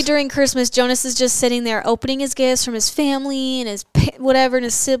 Literally during Christmas, Jonas is just sitting there opening his gifts from his family and his whatever and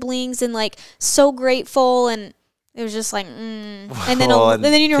his siblings, and like so grateful. And it was just like, And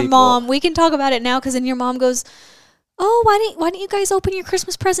then your mom, we can talk about it now, because then your mom goes, oh, why didn't you guys open your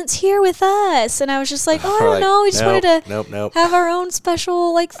Christmas presents here with us? And I was just like, oh, I don't know. We just wanted to have our own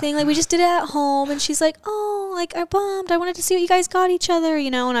special like thing. Like, we just did it at home. And she's like, oh, like, I bummed. I wanted to see what you guys got each other, you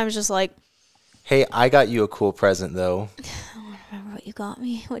know? And I was just like, hey, I got you a cool present, though. I don't remember what you got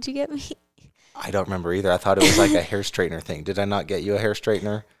me. What'd you get me? I don't remember either. I thought it was like a hair straightener thing. Did I not get you a hair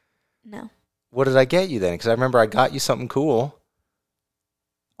straightener? No. What did I get you then? Because I remember I got you something cool.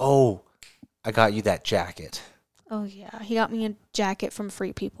 Oh, I got you that jacket. Oh, yeah. He got me a jacket from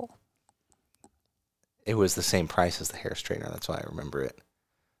Free People. It was the same price as the hair straightener. That's why I remember it.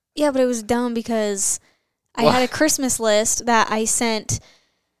 Yeah, but it was dumb because I had a Christmas list that I sent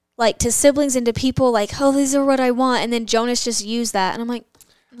like to siblings and to people like, oh, these are what I want. And then Jonas just used that. And I'm like,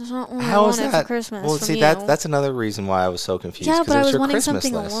 that's not what I wanted for Christmas. Well, see, that's another reason why I was so confused. Yeah, but I was wanting Christmas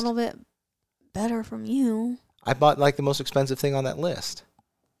something list. A little bit better from you. I bought like the most expensive thing on that list.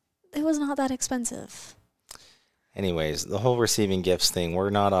 It was not that expensive. Anyways, the whole receiving gifts thing, we're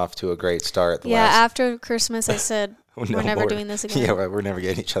not off to a great start. After Christmas, I said, we're never doing this again. Yeah, we're never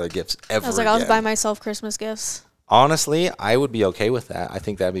getting each other gifts ever. I was like, again. I'll just buy myself Christmas gifts. Honestly, I would be okay with that. I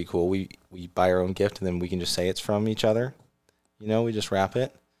think that'd be cool. We buy our own gift, and then we can just say it's from each other. You know, we just wrap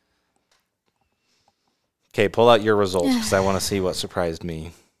it. Okay, pull out your results, because I want to see what surprised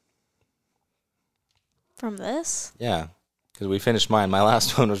me. From this? Yeah, because we finished mine. My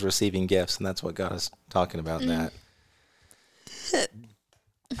last one was receiving gifts, and that's what got us talking about that.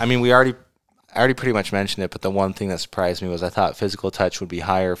 I mean, I already pretty much mentioned it, but the one thing that surprised me was I thought physical touch would be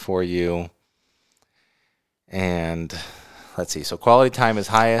higher for you. And let's see. So quality time is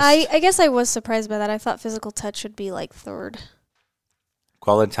highest. I guess I was surprised by that. I thought physical touch would be like third.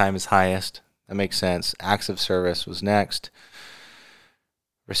 Quality time is highest. That makes sense. Acts of service was next.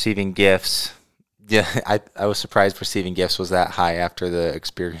 Receiving gifts. Yeah, I was surprised receiving gifts was that high after the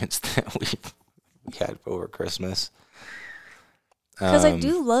experience that we had over Christmas. Because I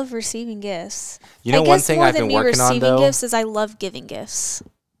do love receiving gifts. You know, one thing I've been working on, though? Receiving gifts is I love giving gifts.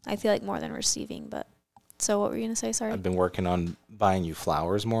 I feel like more than receiving, but... So what were you going to say? Sorry. I've been working on buying you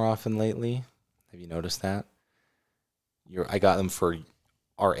flowers more often lately. Have you noticed that? I got them for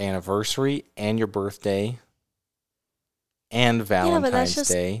our anniversary and your birthday and Valentine's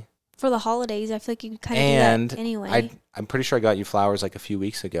Day. For the holidays. I feel like you kind of do that anyway. I'm pretty sure I got you flowers like a few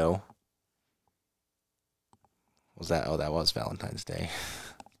weeks ago. Was that? Oh, that was Valentine's Day.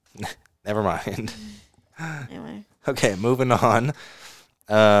 Never mind. Anyway. Okay, moving on.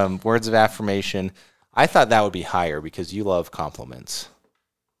 Words of affirmation. I thought that would be higher because you love compliments.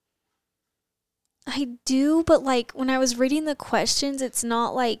 I do, but like when I was reading the questions, it's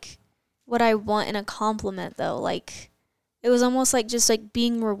not like what I want in a compliment though. Like it was almost like just like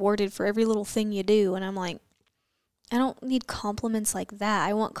being rewarded for every little thing you do. And I'm like, I don't need compliments like that.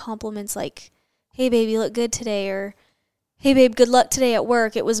 I want compliments like, hey babe, you look good today, or hey babe, good luck today at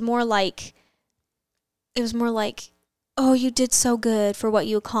work. It was more like, oh, you did so good for what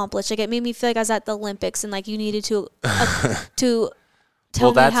you accomplished. Like, it made me feel like I was at the Olympics and, like, you needed to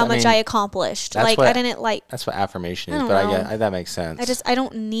tell me how much I accomplished. Like, I didn't, like... That's what affirmation is, but I get that makes sense. I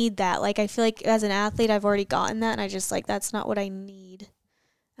don't need that. Like, I feel like as an athlete, I've already gotten that, and I just, like, that's not what I need.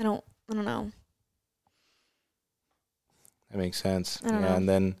 I don't know. That makes sense. I don't know. And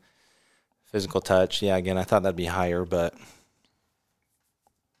then Physical touch. Yeah, again, I thought that'd be higher, but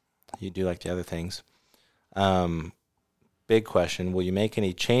you do like the other things. Big question. Will you make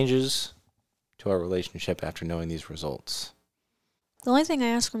any changes to our relationship after knowing these results? The only thing I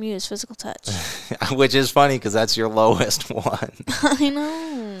ask from you is physical touch. Which is funny because that's your lowest one. I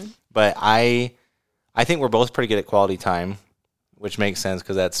know. But I think we're both pretty good at quality time, which makes sense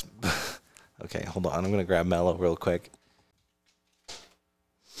because that's... Okay, hold on. I'm going to grab Mellow real quick.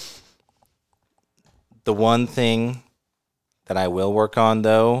 The one thing that I will work on,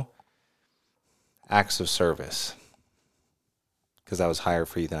 though, acts of service. Because that was higher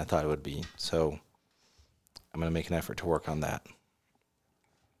for you than I thought it would be. So I'm going to make an effort to work on that.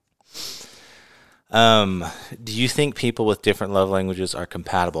 Do you think people with different love languages are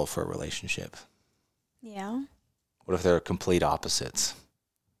compatible for a relationship? Yeah. What if they're complete opposites?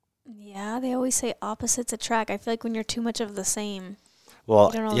 Yeah, they always say opposites attract. I feel like when you're too much of the same.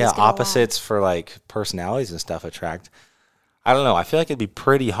 Well, yeah, opposites for like personalities and stuff attract. I don't know. I feel like it'd be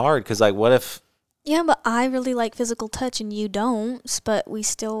pretty hard because, like, what if... Yeah, but I really like physical touch and you don't, but we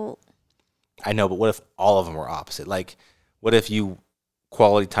still... I know, but what if all of them were opposite? Like, what if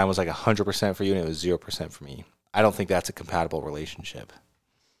quality time was like 100% for you and it was 0% for me? I don't think that's a compatible relationship.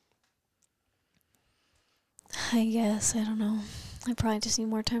 I guess. I don't know. I probably just need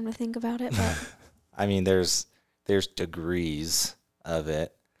more time to think about it, but... I mean, there's degrees of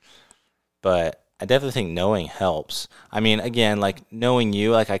it, but I definitely think knowing helps. I mean, again, like, knowing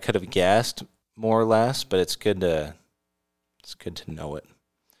you, like, I could have guessed more or less, but it's good to know it.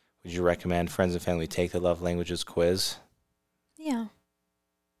 Would you recommend friends and family take the love languages quiz? Yeah.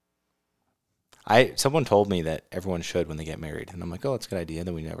 Someone told me that everyone should when they get married, and I'm like, oh, that's a good idea.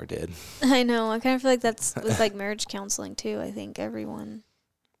 Then we never did. I know. I kind of feel like that's with like marriage counseling too. I think everyone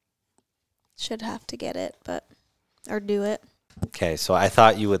should have to get it, or do it. Okay, so I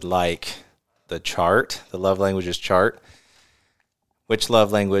thought you would like the chart, the love languages chart. Which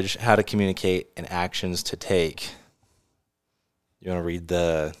love language, how to communicate, and actions to take. You want to read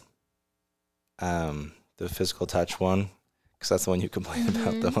the physical touch one? Because that's the one you complain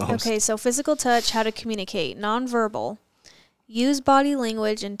about the most. Okay, so physical touch, how to communicate. Nonverbal. Use body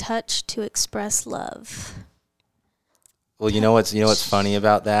language and touch to express love. Well, you know what's funny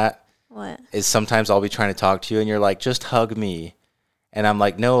about that? What? Is sometimes I'll be trying to talk to you and you're like, just hug me. And I'm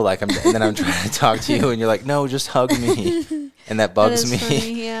like, no, and then I'm trying to talk to you and you're like, no, just hug me. And that bugs me.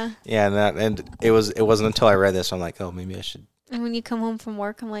 Funny, yeah. Yeah, and it wasn't until I read this I'm like, oh, maybe I should. And when you come home from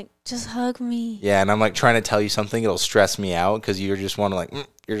work, I'm like, just hug me. Yeah, and I'm like trying to tell you something, it'll stress me out because you just want to like,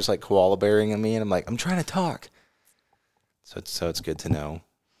 you're just like koala bearing at me, and I'm like, I'm trying to talk. So it's good to know.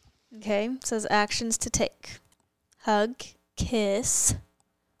 Okay, it says actions to take. Hug, kiss,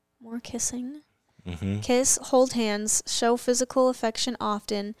 more kissing. Mm-hmm. Kiss, hold hands, show physical affection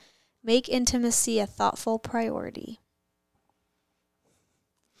often, make intimacy a thoughtful priority.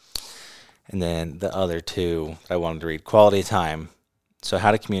 And then the other two I wanted to read. Quality time. So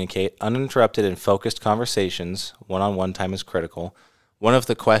how to communicate. Uninterrupted and focused conversations. One-on-one time is critical. One of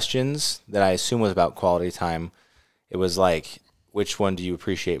the questions that I assume was about quality time, it was like, which one do you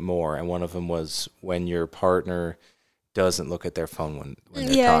appreciate more? And one of them was when your partner doesn't look at their phone when they're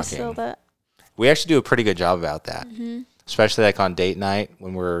talking. Yeah, I saw that. We actually do a pretty good job about that. Mm-hmm. Especially like on date night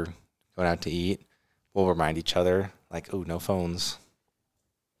when we're going out to eat. We'll remind each other, like, oh, no phones.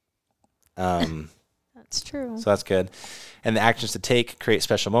 That's true. So that's good. And the actions to take: create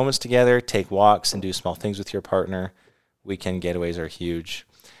special moments together, take walks, and do small things with your partner. Weekend getaways are huge.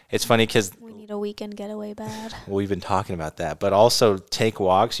 It's funny because we need a weekend getaway bad. We've been talking about that, but also take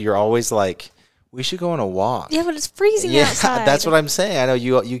walks. You're always like, we should go on a walk. Yeah, but it's freezing outside. That's what I'm saying. I know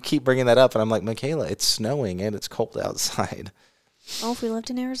you keep bringing that up, and I'm like, Michaela, it's snowing and it's cold outside. Oh, if we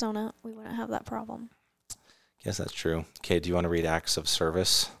lived in Arizona, we wouldn't have that problem. Yes, that's true. Okay, do you want to read acts of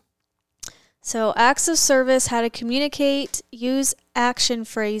service? So acts of service, how to communicate, use action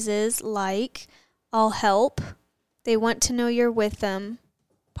phrases like, I'll help, they want to know you're with them,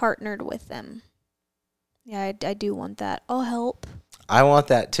 partnered with them. Yeah, I do want that. I'll help. I want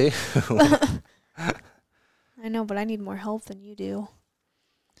that too. I know, but I need more help than you do.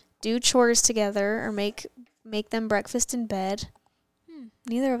 Do chores together or make them breakfast in bed.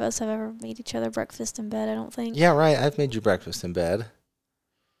 Neither of us have ever made each other breakfast in bed, I don't think. Yeah, right. I've made you breakfast in bed.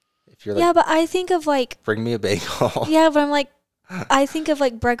 If you're like, yeah, but I think of like... Bring me a bagel. Yeah, but I'm like... I think of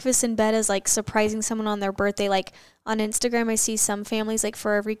like breakfast in bed as like surprising someone on their birthday. Like on Instagram, I see some families like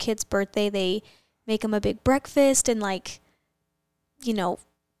for every kid's birthday, they make them a big breakfast and like, you know,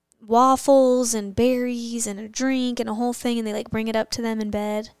 waffles and berries and a drink and a whole thing. And they like bring it up to them in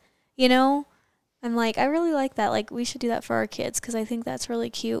bed, you know? I'm like, I really like that. Like we should do that for our kids because I think that's really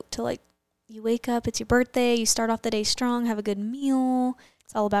cute to like, you wake up, it's your birthday, you start off the day strong, have a good meal.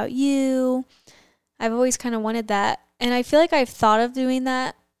 It's all about you. I've always kind of wanted that. And I feel like I've thought of doing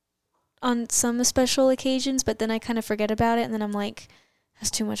that on some special occasions, but then I kind of forget about it. And then I'm like, that's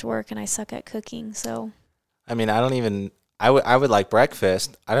too much work and I suck at cooking. So, I mean, I would like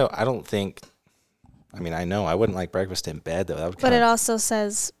breakfast. I know I wouldn't like breakfast in bed though. But it also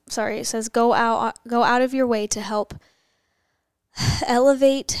says, it says go out of your way to help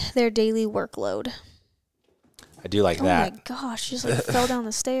elevate their daily workload. I do like that. Oh my gosh, you just like fell down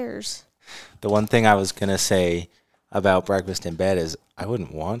the stairs. The one thing I was going to say about breakfast in bed is I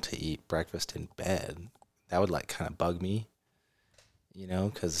wouldn't want to eat breakfast in bed. That would like kind of bug me,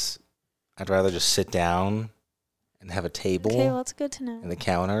 because I'd rather just sit down and have a table. Okay, well, that's good to know. And the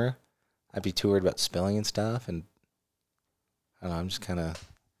counter. I'd be too worried about spilling and stuff. And I don't know, I'm just kind of,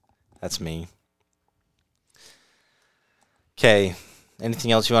 that's me. Okay.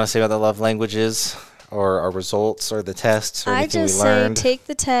 Anything else you want to say about the love languages or our results or the tests or anything we learned? I just say take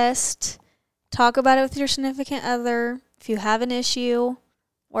the test, talk about it with your significant other. If you have an issue,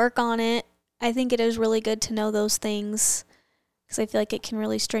 work on it. I think it is really good to know those things because I feel like it can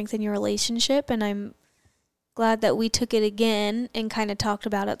really strengthen your relationship. And I'm glad that we took it again and kind of talked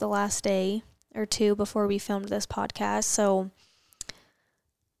about it the last day or two before we filmed this podcast. So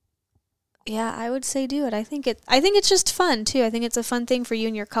yeah, I would say do it. I think it's just fun too. I think it's a fun thing for you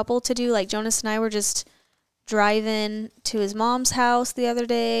and your couple to do. Like Jonas and I were just driving to his mom's house the other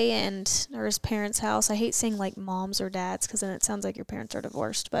day or his parents' house. I hate saying like moms or dads because then it sounds like your parents are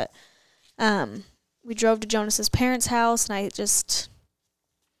divorced. But we drove to Jonas's parents' house and I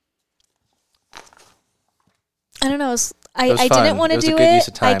don't know. I didn't want to do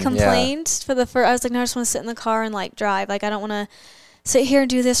it. I complained for the first. I was like, no, I just want to sit in the car and like drive. Like I don't want to sit here and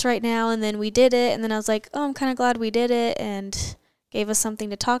do this right now. And then we did it. And then I was like, oh, I'm kind of glad we did it. And gave us something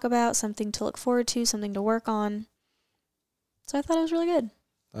to talk about, something to look forward to, something to work on. So I thought it was really good.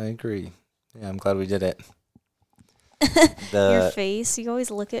 I agree. Yeah, I'm glad we did it. Your face, you always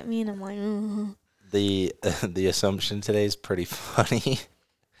look at me and I'm like, The assumption today is pretty funny.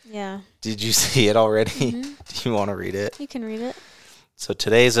 Yeah. Did you see it already? Mm-hmm. Do you want to read it? You can read it. So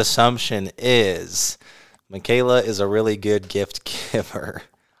today's assumption is Michaela is a really good gift giver.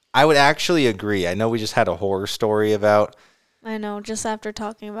 I would actually agree. I know we just had a horror story about. I know, just after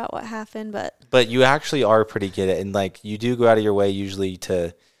talking about what happened, but. But you actually are pretty good at it. And like you do go out of your way usually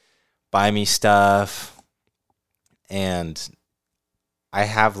to buy me stuff. And I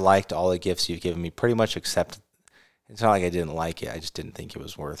have liked all the gifts you've given me pretty much except. It's not like I didn't like it. I just didn't think it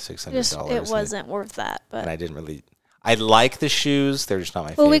was worth $600. It wasn't worth that. But and I didn't really. I like the shoes. They're just not my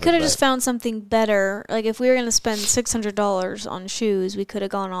favorite. Well, we could have just found something better. Like if we were going to spend $600 on shoes, we could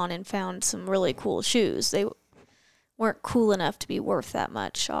have gone on and found some really cool shoes. They weren't cool enough to be worth that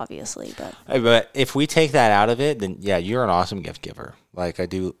much, obviously. But if we take that out of it, then yeah, you're an awesome gift giver. Like I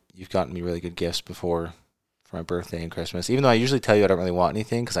do. You've gotten me really good gifts before for my birthday and Christmas. Even though I usually tell you I don't really want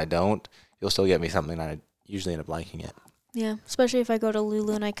anything because I don't, you'll still get me something and I usually end up liking it. Yeah, especially if I go to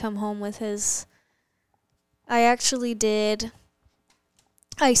Lulu and I come home with his. I actually did.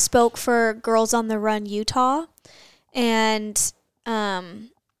 I spoke for Girls on the Run Utah, and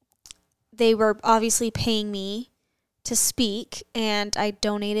they were obviously paying me to speak, and I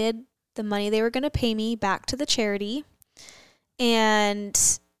donated the money they were going to pay me back to the charity, and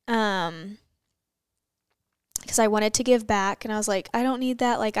because I wanted to give back, and I was like, I don't need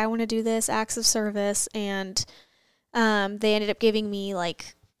that. Like, I want to do this acts of service, and they ended up giving me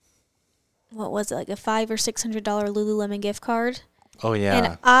like. What was it, like a $500 or $600 Lululemon gift card? Oh, yeah.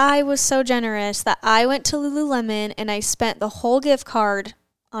 And I was so generous that I went to Lululemon and I spent the whole gift card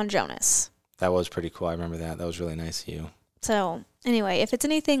on Jonas. That was pretty cool. I remember that. That was really nice of you. So, anyway, if it's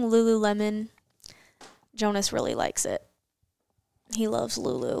anything Lululemon, Jonas really likes it. He loves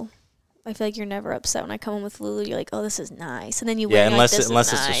Lulu. I feel like you're never upset when I come home with Lulu. You're like, oh, this is nice. And then you wear unless it's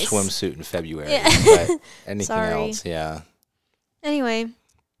nice. It's a swimsuit in February. Yeah. But anything else, yeah. Anyway.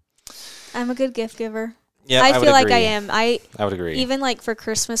 I'm a good gift giver. Yeah, I feel like I am. I would agree. Even like for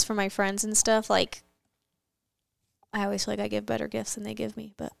Christmas for my friends and stuff, like I always feel like I give better gifts than they give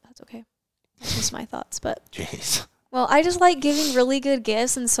me, but that's okay. That's just my thoughts. But jeez. Well, I just like giving really good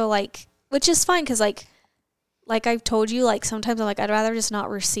gifts, and so like, which is fine because like I've told you, like sometimes I'm like I'd rather just not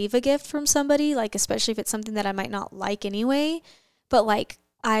receive a gift from somebody, like especially if it's something that I might not like anyway. But like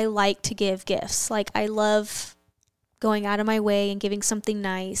I like to give gifts. Like I love going out of my way and giving something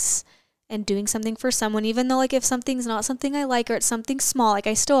nice. And doing something for someone, even though like if something's not something I like or it's something small, like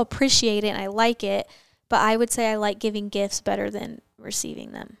I still appreciate it and I like it, but I would say I like giving gifts better than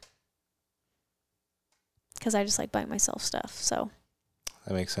receiving them. Because I just like buying myself stuff, so.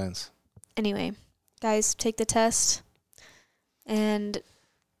 That makes sense. anyway, guys, take the test. And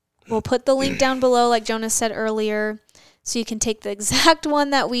we'll put the link down below, like Jonas said earlier, so you can take the exact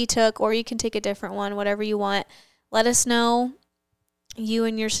one that we took, or you can take a different one, whatever you want. Let us know you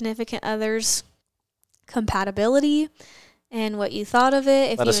and your significant other's compatibility and what you thought of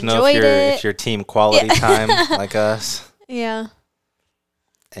it. If Let you us know if you're team quality time like us. Yeah.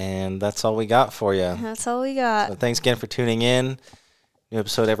 And that's all we got for you. That's all we got. So thanks again for tuning in. New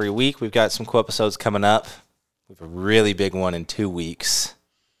episode every week. We've got some cool episodes coming up. We have a really big one in 2 weeks.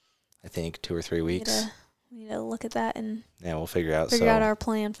 I think 2 or 3 weeks. We need to look at that and we'll figure out our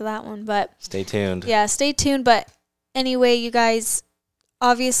plan for that one. But stay tuned. Yeah, stay tuned. But anyway, you guys,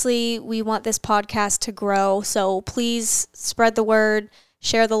 obviously we want this podcast to grow. So please spread the word,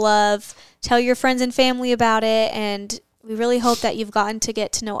 share the love, tell your friends and family about it, and we really hope that you've gotten to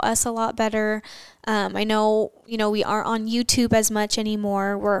get to know us a lot better. I know, we aren't on YouTube as much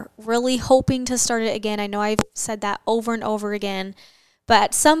anymore. We're really hoping to start it again. I know I've said that over and over again, but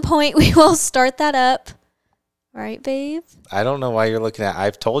at some point we will start that up. Right, babe? I don't know why you're looking at.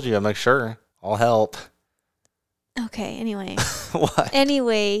 I've told you. I'm not sure. I'll help. Okay, anyway. What?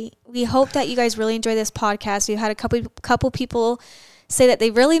 Anyway, we hope that you guys really enjoy this podcast. We've had a couple people say that they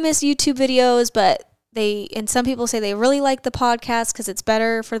really miss YouTube videos, but and some people say they really like the podcast because it's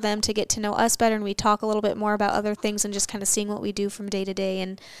better for them to get to know us better, and we talk a little bit more about other things and just kind of seeing what we do from day to day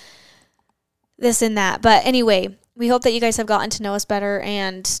and this and that. But anyway, we hope that you guys have gotten to know us better,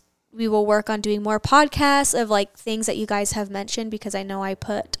 and we will work on doing more podcasts of like things that you guys have mentioned, because I know I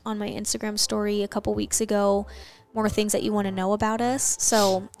put on my Instagram story a couple weeks ago more things that you want to know about us.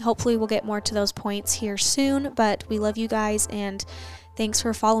 So hopefully we'll get more to those points here soon, but we love you guys, and thanks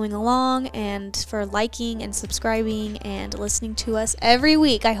for following along and for liking and subscribing and listening to us every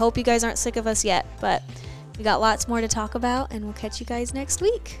week. I hope you guys aren't sick of us yet, but we got lots more to talk about, and we'll catch you guys next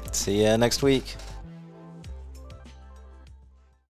week. See ya next week.